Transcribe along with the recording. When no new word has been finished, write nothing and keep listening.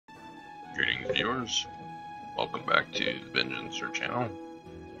Greetings viewers, welcome back to the Vengeancer channel.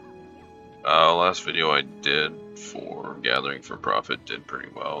 Last video I did for Gathering for Profit did pretty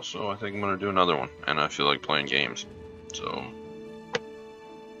well, so I think I'm going to do another one, and I feel like playing games. So,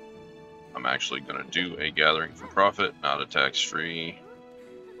 I'm actually going to do a Gathering for Profit, not a tax-free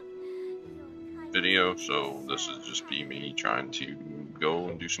video, so this is just me trying to go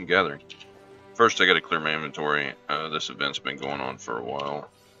and do some gathering. First I got to clear my inventory. This event's been going on for a while.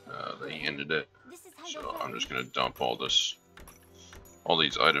 They ended it. So I'm just going to dump all these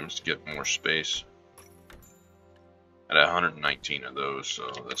items to get more space. I had 119 of those,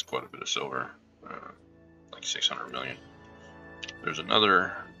 so that's quite a bit of silver, like 600 million. There's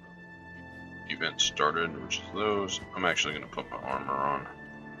another event started, which is those. I'm actually going to put my armor on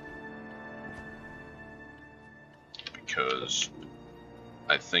because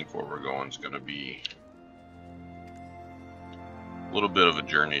I think where we're going is going to be a little bit of a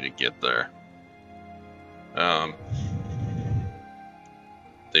journey to get there.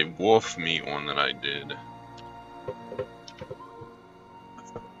 The wolf meat one that I did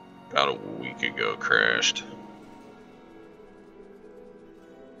about a week ago crashed.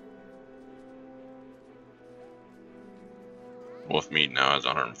 Wolf meat now has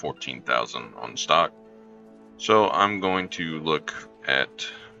 114,000 on stock. So I'm going to look at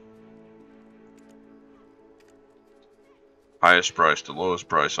highest price to lowest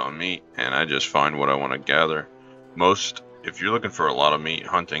price on meat, and I just find what I want to gather. If you're looking for a lot of meat,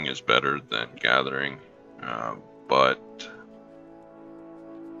 hunting is better than gathering, but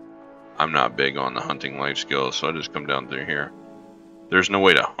I'm not big on the hunting life skills, so I just come down through here. There's no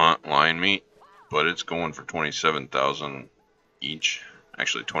way to hunt lion meat, but it's going for 27,000 each.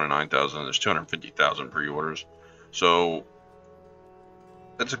 Actually 29,000. There's 250,000 pre-orders, so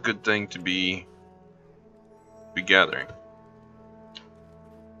that's a good thing to be gathering.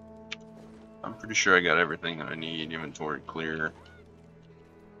 I'm pretty sure I got everything that I need. Inventory clear.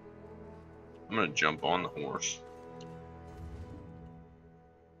 I'm gonna jump on the horse.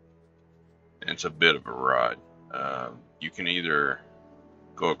 It's a bit of a ride. You can either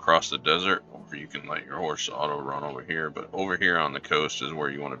go across the desert, or you can let your horse auto run over here. But over here on the coast is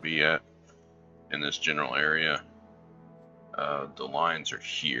where you want to be at in this general area. The lines are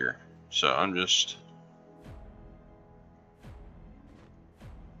here, so I'm just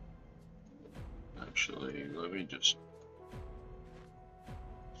actually, let me just,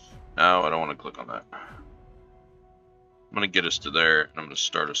 no, I don't want to click on that. I'm going to get us to there, and I'm going to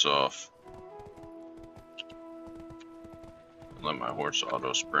start us off. Let my horse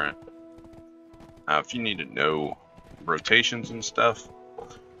auto sprint. Now, if you need to know rotations and stuff,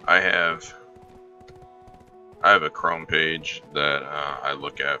 I have a Chrome page that I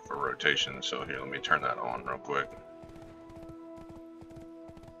look at for rotations. So here, let me turn that on real quick.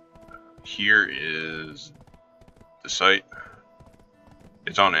 Here is the site.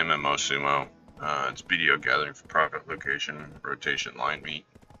 It's on MMO Sumo. It's BDO Gathering for Profit location, rotation line meat.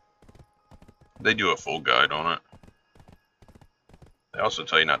 They do a full guide on it. They also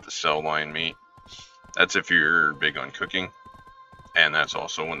tell you not to sell lion meat. That's if you're big on cooking. And that's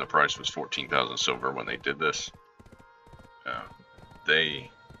also when the price was 14,000 silver when they did this. They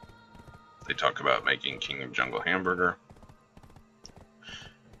talk about making King of Jungle hamburger.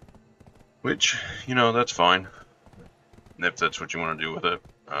 Which, you know, that's fine. If that's what you want to do with it.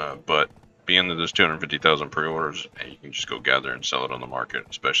 But being that there's 250,000 pre-orders, you can just go gather and sell it on the market.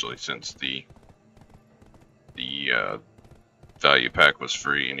 Especially since the value pack was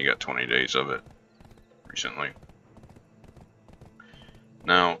free and you got 20 days of it recently.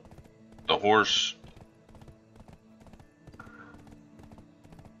 Now, the horse,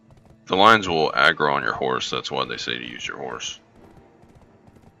 the lions will aggro on your horse. That's why they say to use your horse.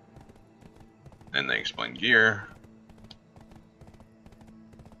 And they explain gear.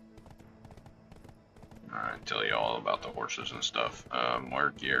 I tell you all about the horses and stuff,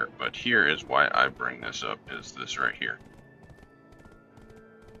 more gear. But here is why I bring this up, is this right here.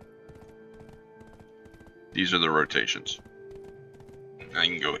 These are the rotations. I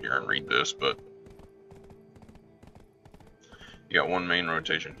can go here and read this, but you got one main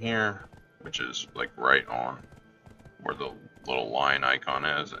rotation here, which is like right on where the little line icon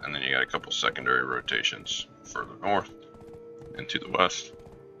is, and then you got a couple secondary rotations further north and to the west.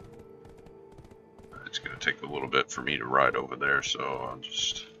 It's going to take a little bit for me to ride over there, so I'll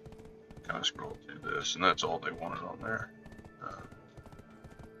just kind of scroll through this, and that's all they wanted on there.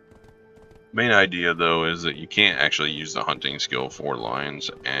 Main idea though is that you can't actually use the hunting skill for lions,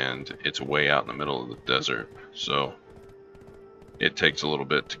 and it's way out in the middle of the desert, so it takes a little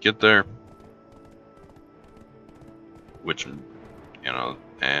bit to get there, which, you know,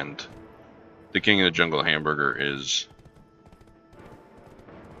 and the King of the Jungle hamburger is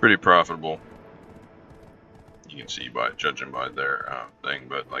pretty profitable. You can see by judging by their thing,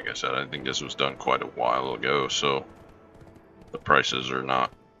 but like I said, I think this was done quite a while ago, so the prices are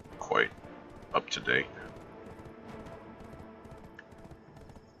not quite up to date.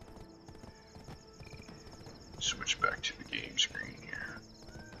 Switch back to the game screen here.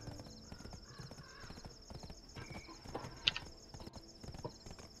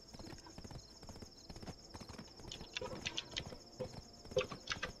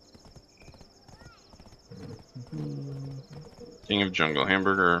 King of Jungle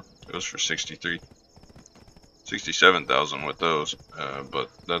hamburger goes for 67,000 with those, but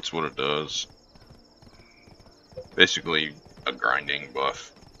that's what it does. Basically a grinding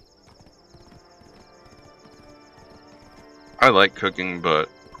buff. I like cooking, but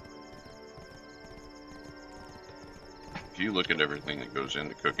if you look at everything that goes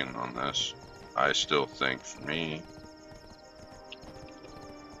into cooking on this, I still think for me,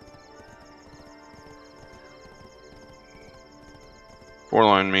 four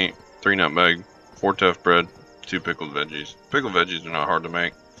line meat, 3 nutmeg, 4 tough bread, 2 pickled veggies. Pickled veggies are not hard to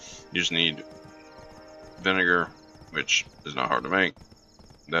make. You just need vinegar, which is not hard to make.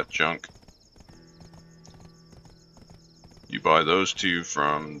 That junk. You buy those 2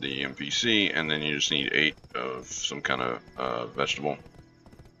 from the NPC, and then you just need 8 of some kind of vegetable.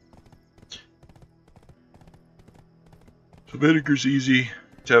 So vinegar's easy.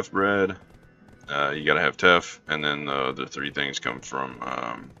 Teff bread. You gotta have teff, and then the 3 things come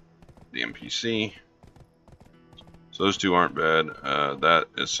from the NPC. So those 2 aren't bad. That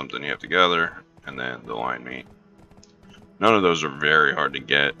is something you have to gather, and then the line meat. None of those are very hard to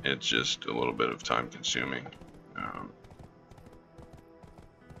get. It's just a little bit of time consuming.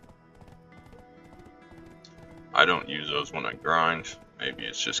 I don't use those when I grind. Maybe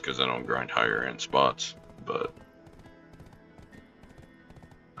it's just because I don't grind higher end spots, but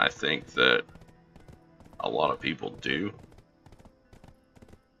I think that a lot of people do.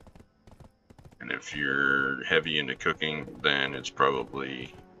 And if you're heavy into cooking, then it's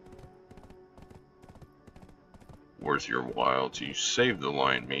probably worth your while to save the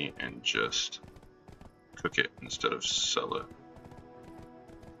line meat and just cook it instead of sell it.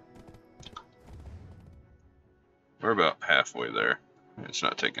 We're about halfway there. It's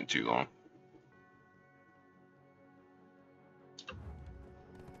not taking too long.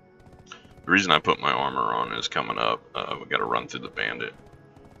 The reason I put my armor on is coming up. We got to run through the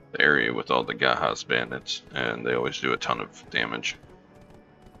area with all the Gahaz bandits, and they always do a ton of damage.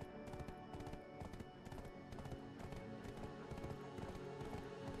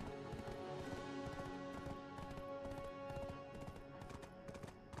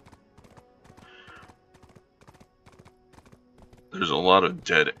 There's a lot of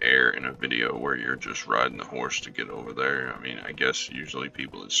dead air in a video where you're just riding the horse to get over there. I mean, I guess usually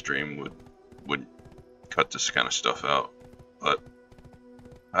people that stream would cut this kind of stuff out, but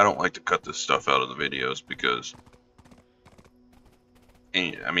I don't like to cut this stuff out of the videos because,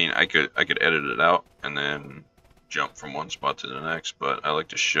 I mean, I could edit it out and then jump from one spot to the next, but I like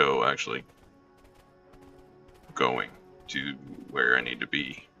to show actually going to where I need to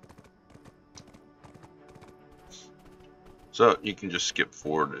be. So you can just skip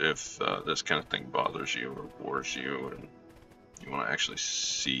forward if this kind of thing bothers you or bores you and you want to actually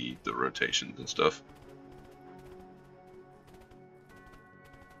see the rotations and stuff.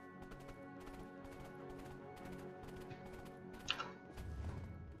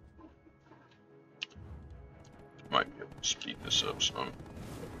 Might be able to speed this up some.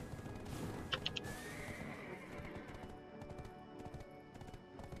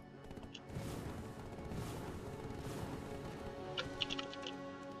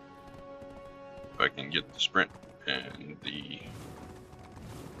 If I can get the sprint and the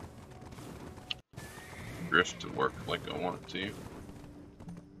drift to work like I want it to.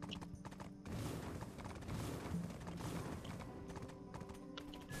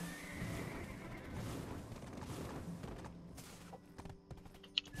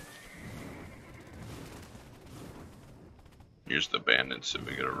 Here's the bandits that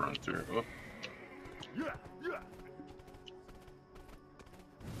we gotta run through. Oh.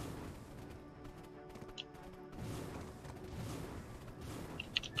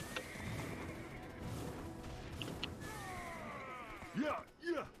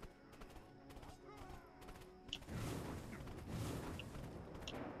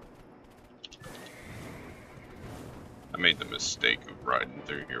 I made the mistake of riding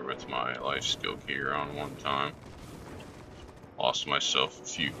through here with my life skill gear on one time. Lost myself a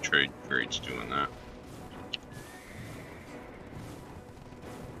few trade crates doing that.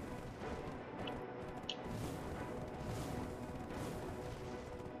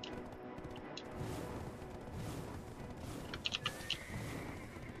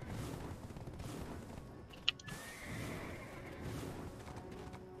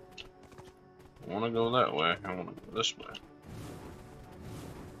 want to go that way. I want to go this way.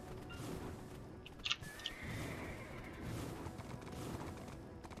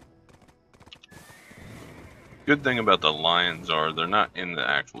 Good thing about the lions are they're not in the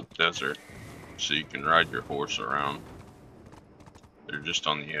actual desert, so you can ride your horse around. They're just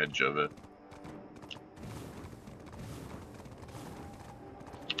on the edge of it.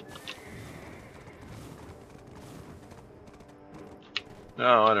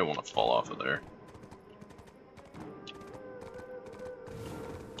 No, I didn't want to fall off of there.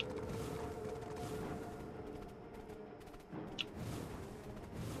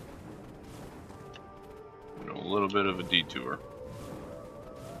 A little bit of a detour.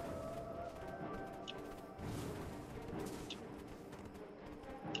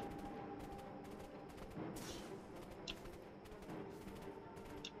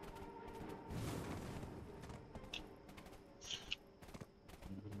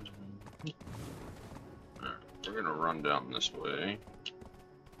 We're gonna run down this way.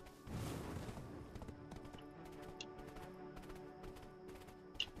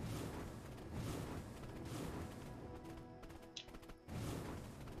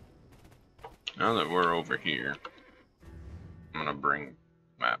 Now that we're over here, I'm gonna bring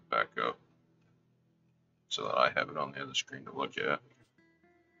map back up so that I have it on the other screen to look at.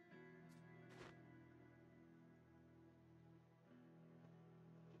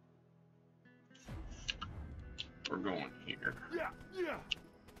 We're going here. Yeah.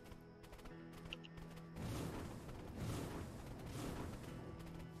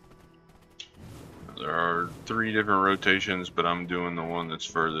 There are 3 different rotations, but I'm doing the one that's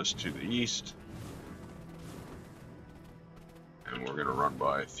furthest to the east. And we're gonna run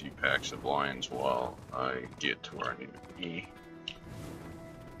by a few packs of lions while I get to where I need to be.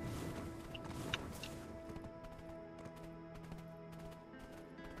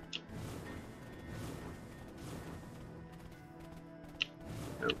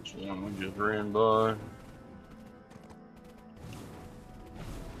 There was one we just ran by.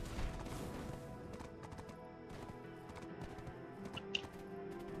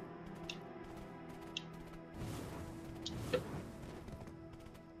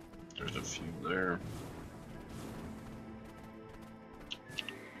 There's a few there.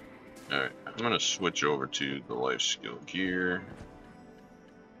 Alright, I'm gonna switch over to the life skill gear.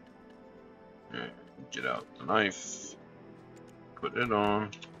 Alright, get out the knife. Put it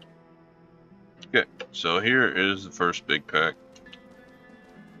on. Okay, so here is the first big pack.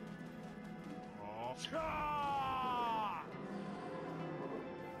 Of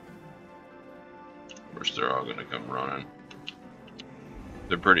course, they're all gonna come running.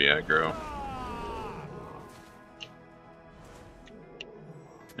 They're pretty aggro.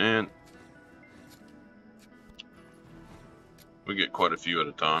 And we get quite a few at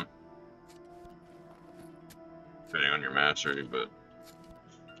a time, depending on your mastery, but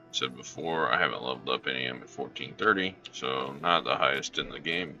I said before, I haven't leveled up any of them at 1430, so not the highest in the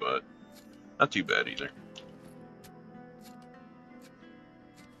game, but not too bad either.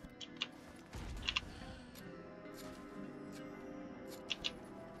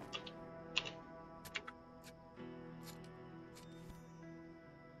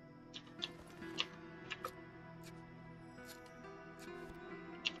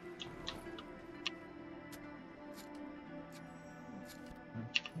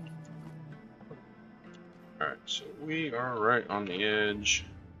 Alright, so we are right on the edge.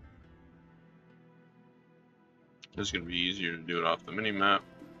 This is going to be easier to do it off the mini-map,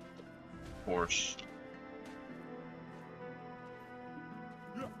 of course.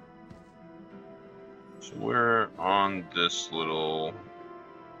 So we're on this little...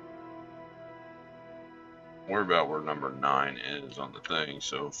 We're about where number 9 is on the thing,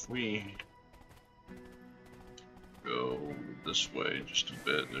 so if we go this way just a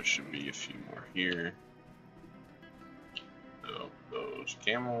bit, there should be a few more here. So those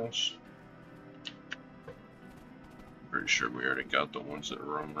camels. Pretty sure we already got the ones that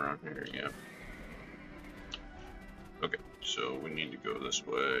roam around here, yeah. Okay, so we need to go this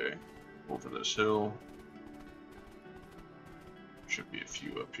way, over this hill. Should be a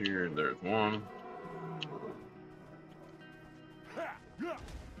few up here, there's one.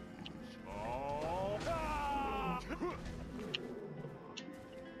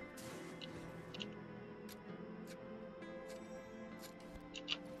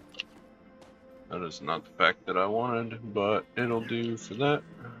 That is not the pack that I wanted, but it'll do for that.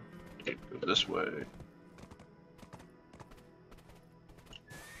 Okay, go this way.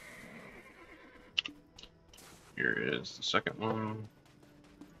 Here is the second one.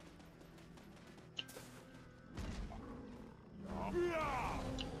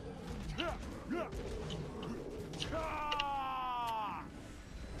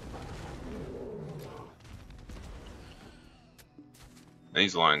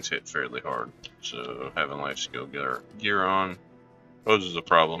 These lines hit fairly hard, so having life skill gear on poses a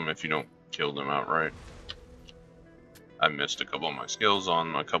problem if you don't kill them outright. I missed a couple of my skills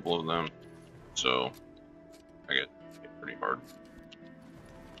on a couple of them, so I get hit pretty hard.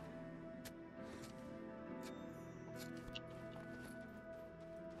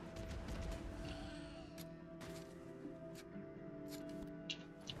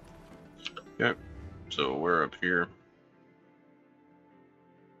 Okay, so we're up here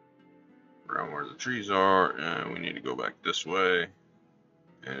around where the trees are, and we need to go back this way,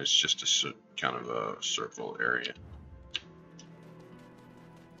 and it's just a kind of a circle area.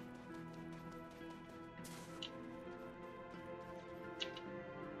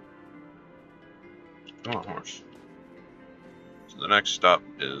 Come on, horse. So the next stop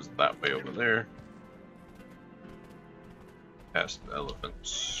is that way over there, past the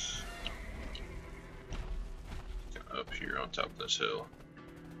elephants, kind of up here on top of this hill.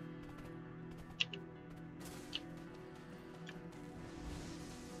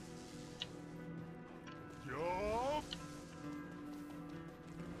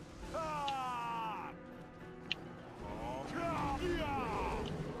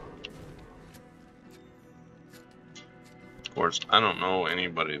 Of course, I don't know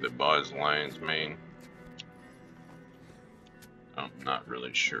anybody that buys Lion's Mane. I'm not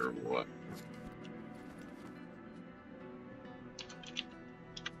really sure what.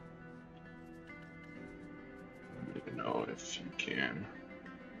 I don't even know if you can.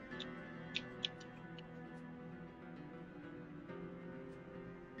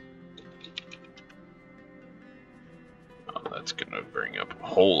 Oh, that's gonna bring up a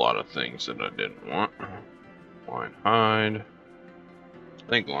whole lot of things that I didn't want. Lion hide. I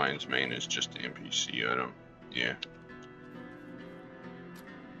think Lion's Mane is just an NPC item. Yeah.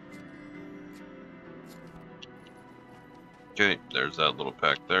 Okay, there's that little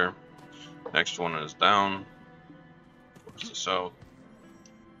pack there. Next one is down towards the south.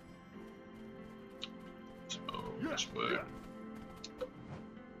 So this way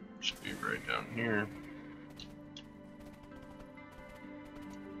should be right down here.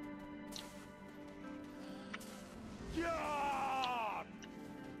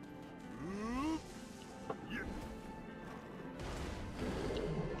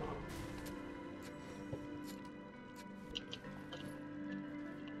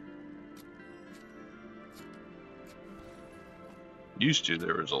 Used to,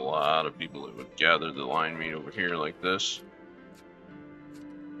 there was a lot of people that would gather the lion meat over here like this.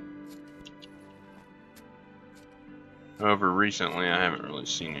 However, recently I haven't really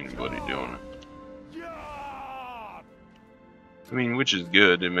seen anybody doing it. I mean, which is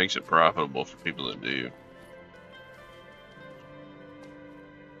good, it makes it profitable for people to do.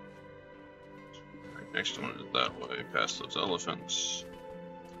 Right, next one is that way, past those elephants.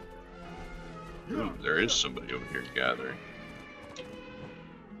 Ooh, there is somebody over here gathering.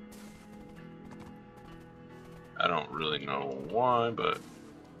 I don't really know why, but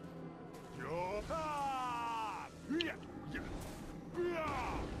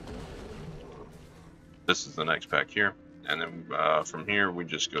this is the next pack here, and then from here we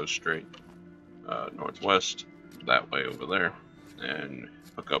just go straight northwest that way over there and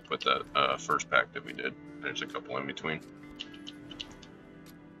hook up with that first pack that we did. There's a couple in between,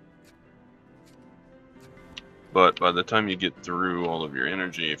 but by the time you get through all of your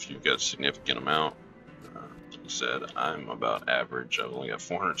energy, if you've got a significant amount, said I'm about average. I've only got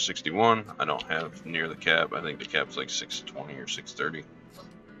 461. I don't have near the cap. I think the cap's like 620 or 630.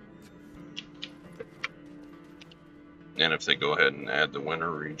 And if they go ahead and add the winter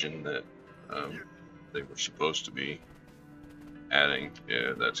region that they were supposed to be adding,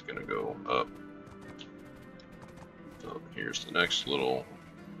 yeah, that's going to go up. So here's the next little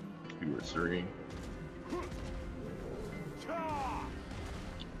 2 or 3.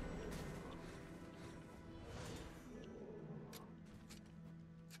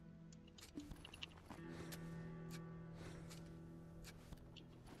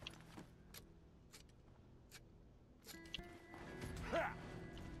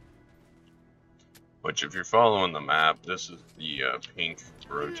 Which, if you're following the map, this is the pink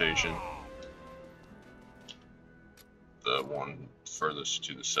rotation. The one furthest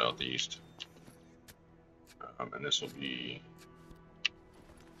to the southeast. And this will be...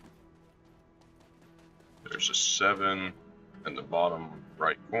 There's a 7 in the bottom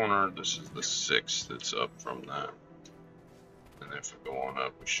right corner. This is the 6 that's up from that. And if we go on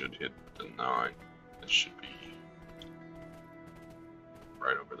up, we should hit the 9. This should be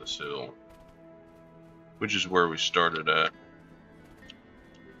right over this hill, which is where we started at.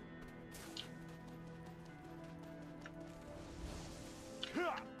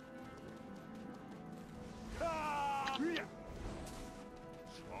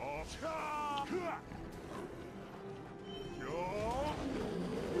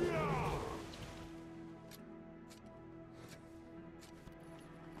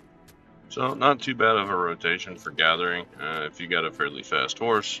 So not too bad of a rotation for gathering. If you got a fairly fast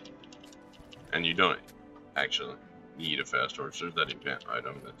horse, and you don't actually need a fast horse, there's that event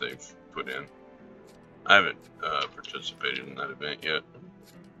item that they've put in. I haven't participated in that event yet.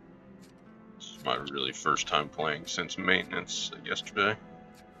 This is my really first time playing since maintenance yesterday.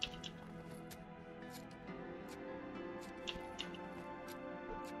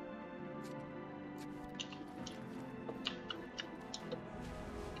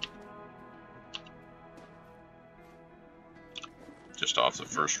 Just off the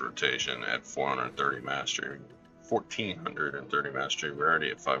first rotation at 430 mastery, 1430 mastery. We're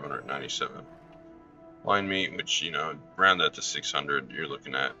already at 597 line meat, which, you know, round that to 600, you're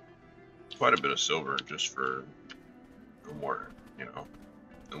looking at quite a bit of silver just for the more, you know,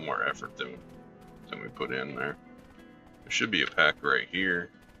 the more effort than we put in there. There should be a pack right here.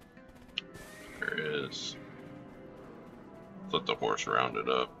 There is. Let the horse round it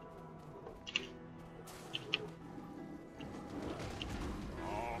up.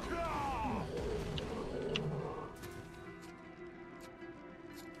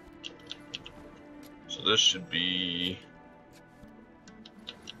 So this should be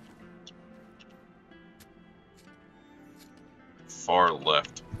far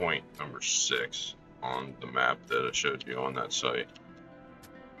left point number 6 on the map that I showed you on that site.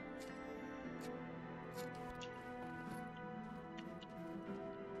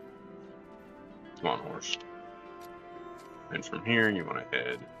 Come on, horse. And from here you want to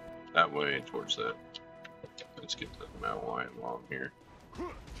head that way towards that. Let's get the mountain lion along here.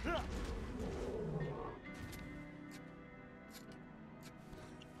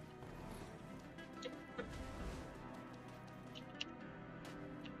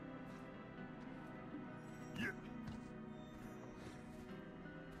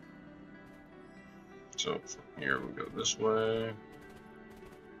 So from here we go this way.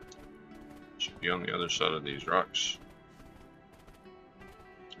 Should be on the other side of these rocks.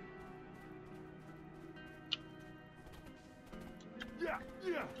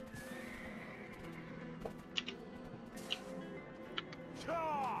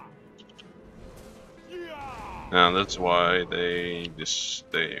 Now that's why they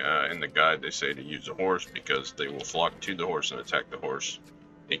in the guide they say to use a horse, because they will flock to the horse and attack the horse.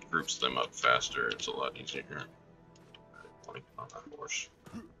 It groups them up faster. It's a lot easier. On that horse.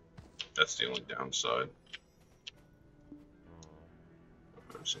 That's the only downside.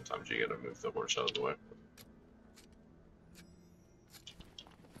 Sometimes you gotta move the horse out of the way.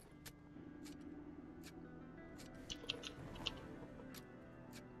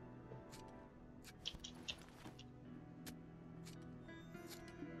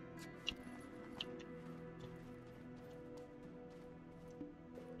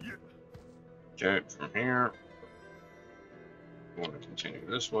 Okay, from here, we want to continue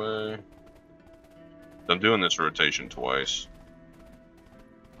this way. I'm doing this rotation twice.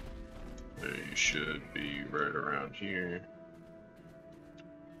 You should be right around here.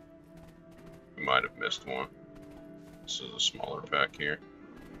 You might have missed one. This is a smaller pack here.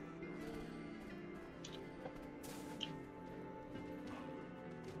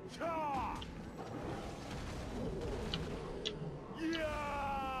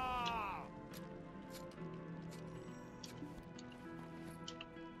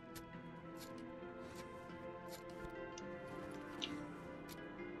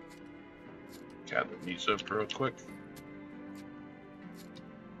 Gather these up real quick.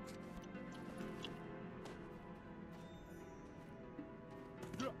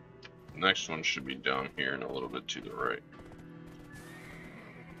 Next one should be down here and a little bit to the right.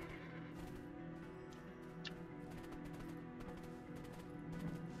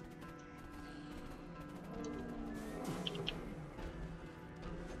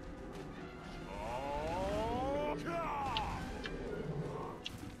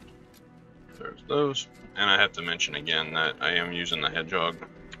 There's those. And I have to mention again that I am using the Hedgehog. The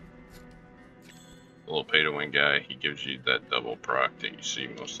little pay-to-win guy, he gives you that double proc that you see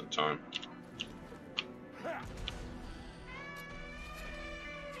most of the time.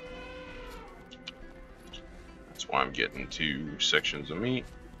 That's why I'm getting 2 sections of meat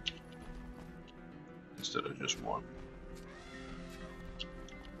instead of just 1.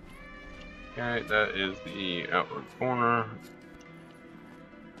 Okay, that is the outward corner.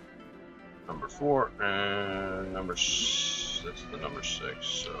 Number 4 and that's the number 6.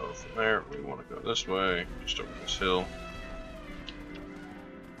 So from there we want to go this way, just over this hill.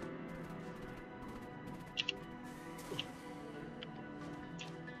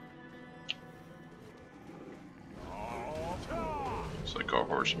 It's like our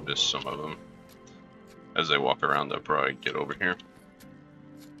horse missed some of them. As they walk around, they'll probably get over here.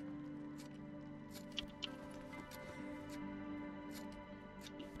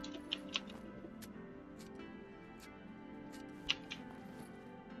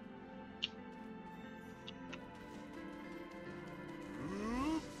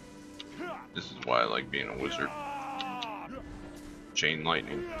 is why I like being a wizard. Chain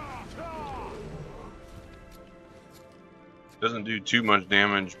lightning. Doesn't do too much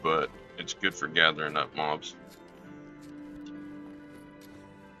damage, but it's good for gathering up mobs.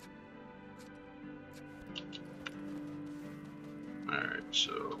 Alright,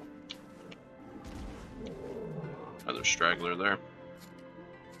 so another straggler there.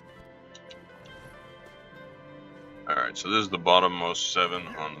 Alright, so this is the bottommost 7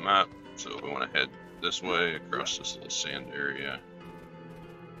 on the map, so we want to head this way across this little sand area.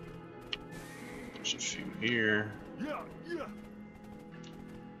 There's a few here.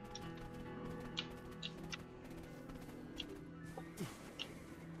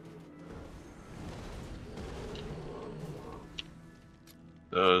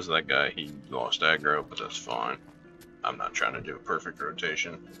 That guy, he lost aggro, but that's fine. I'm not trying to do a perfect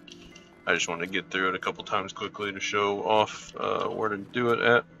rotation. I just wanted to get through it a couple times quickly to show off where to do it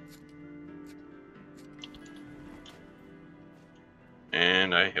at.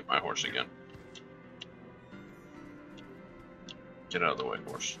 And I hit my horse again. Get out of the way,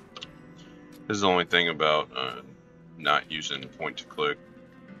 horse. This is the only thing about not using point to click.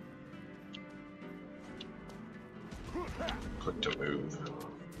 Click to move.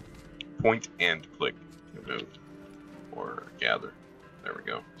 Point and click to move. Or gather. There we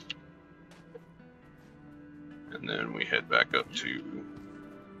go. And then we head back up to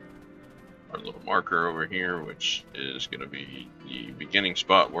our little marker over here, which is going to be the beginning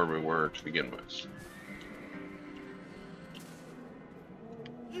spot where we were to begin with.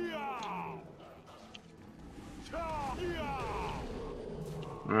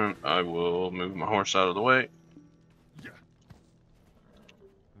 And I will move my horse out of the way.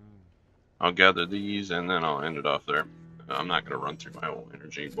 I'll gather these and then I'll end it off there. I'm not going to run through my whole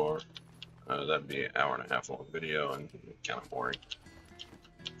energy bar. That'd be an 1.5 hour long video and kind of boring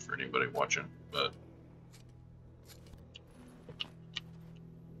for anybody watching, but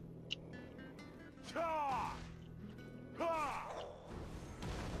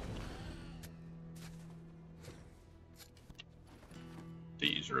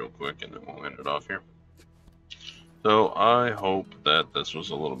these real quick and then we'll end it off here. So I hope that this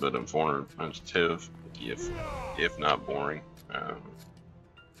was a little bit informative, if not boring.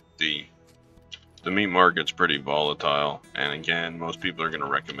 The meat market's pretty volatile, and again, most people are going to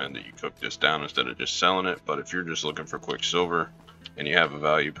recommend that you cook this down instead of just selling it. But if you're just looking for quick silver and you have a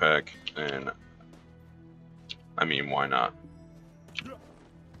value pack, then I mean, why not?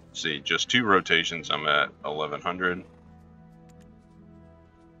 See, just 2 rotations, I'm at 1100.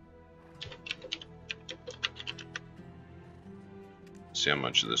 See how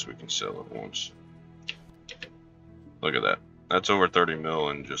much of this we can sell at once. Look at that. That's over 30 mil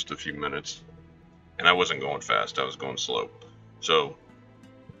in just a few minutes. And I wasn't going fast, I was going slow. So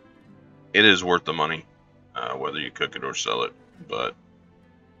it is worth the money, whether you cook it or sell it. But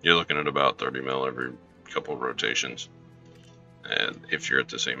you're looking at about 30 mil every couple of rotations. And if you're at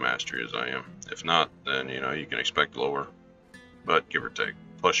the same mastery as I am. If not, then you know you can expect lower. But give or take.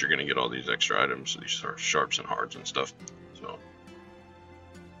 Plus you're gonna get all these extra items, these sharps and hards and stuff. So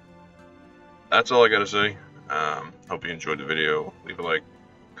that's all I gotta say. Hope you enjoyed the video. Leave a like,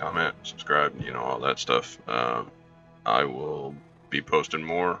 comment, subscribe, you know, all that stuff. I will be posting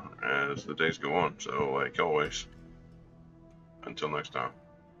more as the days go on. So like always, until next time.